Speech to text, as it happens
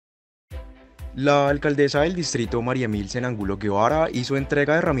La alcaldesa del distrito, María Milsen Angulo Guevara, hizo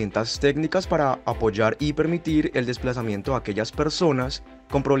entrega de herramientas técnicas para apoyar y permitir el desplazamiento de aquellas personas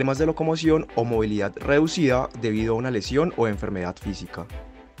con problemas de locomoción o movilidad reducida debido a una lesión o enfermedad física.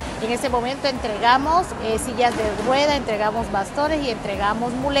 En ese momento entregamos sillas de rueda, entregamos bastones y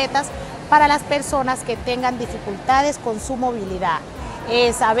entregamos muletas para las personas que tengan dificultades con su movilidad.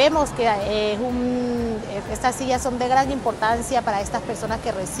 Sabemos que estas sillas son de gran importancia para estas personas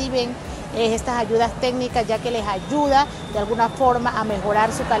que reciben estas ayudas técnicas, ya que les ayuda de alguna forma a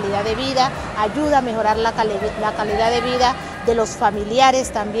mejorar su calidad de vida, ayuda a mejorar la calidad de vida de los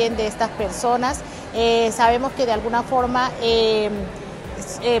familiares también de estas personas. Sabemos que de alguna forma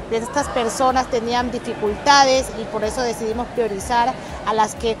estas personas tenían dificultades y por eso decidimos priorizar a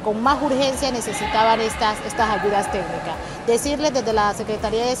las que con más urgencia necesitaban estas ayudas técnicas. Decirles desde la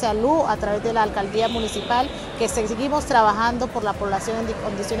Secretaría de Salud, a través de la Alcaldía Municipal, que seguimos trabajando por la población en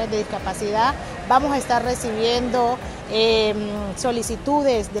condiciones de discapacidad. Vamos a estar recibiendo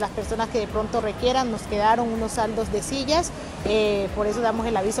solicitudes de las personas que de pronto requieran. Nos quedaron unos saldos de sillas, por eso damos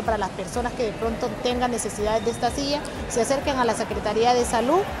el aviso para las personas que de pronto tengan necesidades de esta silla, se acerquen a la Secretaría de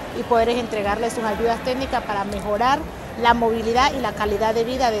Salud y poder entregarles sus ayudas técnicas para mejorar la movilidad y la calidad de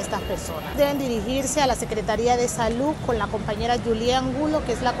vida de estas personas. Deben dirigirse a la Secretaría de Salud con la compañera Julia Angulo,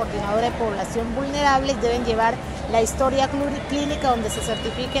 que es la coordinadora de población vulnerable. Deben llevar la historia clínica donde se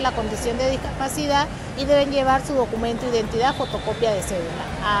certifique la condición de discapacidad y deben llevar su documento de identidad, fotocopia de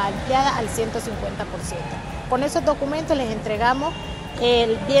cédula, ampliada al 150%. Con esos documentos les entregamos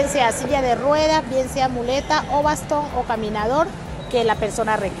bien sea silla de ruedas, bien sea muleta o bastón o caminador que la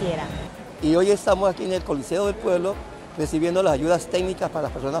persona requiera. Y hoy estamos aquí en el Coliseo del Pueblo recibiendo las ayudas técnicas para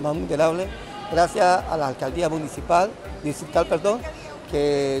las personas más vulnerables, gracias a la Alcaldía Distrital,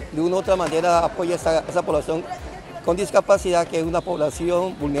 que de una u otra manera apoya a esa población con discapacidad, que es una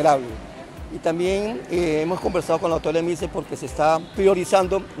población vulnerable. Y también hemos conversado con la doctora Milsen porque se están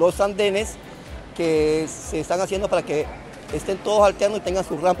priorizando los andenes que se están haciendo para que estén todos alternos y tengan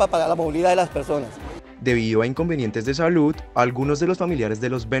su rampa para la movilidad de las personas. Debido a inconvenientes de salud, algunos de los familiares de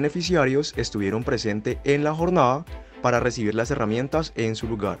los beneficiarios estuvieron presentes en la jornada para recibir las herramientas en su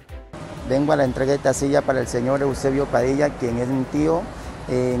lugar. Vengo a la entrega de esta silla para el señor Eusebio Padilla, quien es mi tío.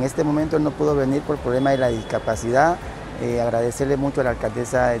 En este momento él no pudo venir por el problema de la discapacidad. Agradecerle mucho a la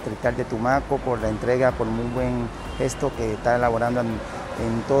alcaldesa distrital de Tumaco por la entrega, por muy buen gesto que está elaborando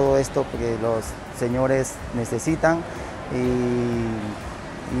en todo esto que los señores necesitan.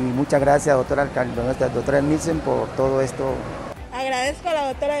 Y muchas gracias, doctora Milsen, por todo esto. Agradezco a la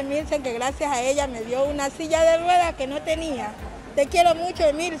doctora Milsen, que gracias a ella me dio una silla de ruedas que no tenía. Te quiero mucho,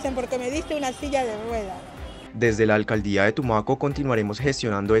 Milsen, porque me diste una silla de ruedas. Desde la Alcaldía de Tumaco continuaremos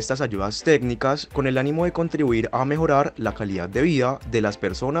gestionando estas ayudas técnicas con el ánimo de contribuir a mejorar la calidad de vida de las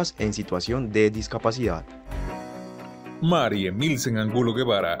personas en situación de discapacidad. María Milsen Angulo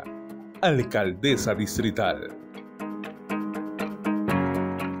Guevara, alcaldesa distrital.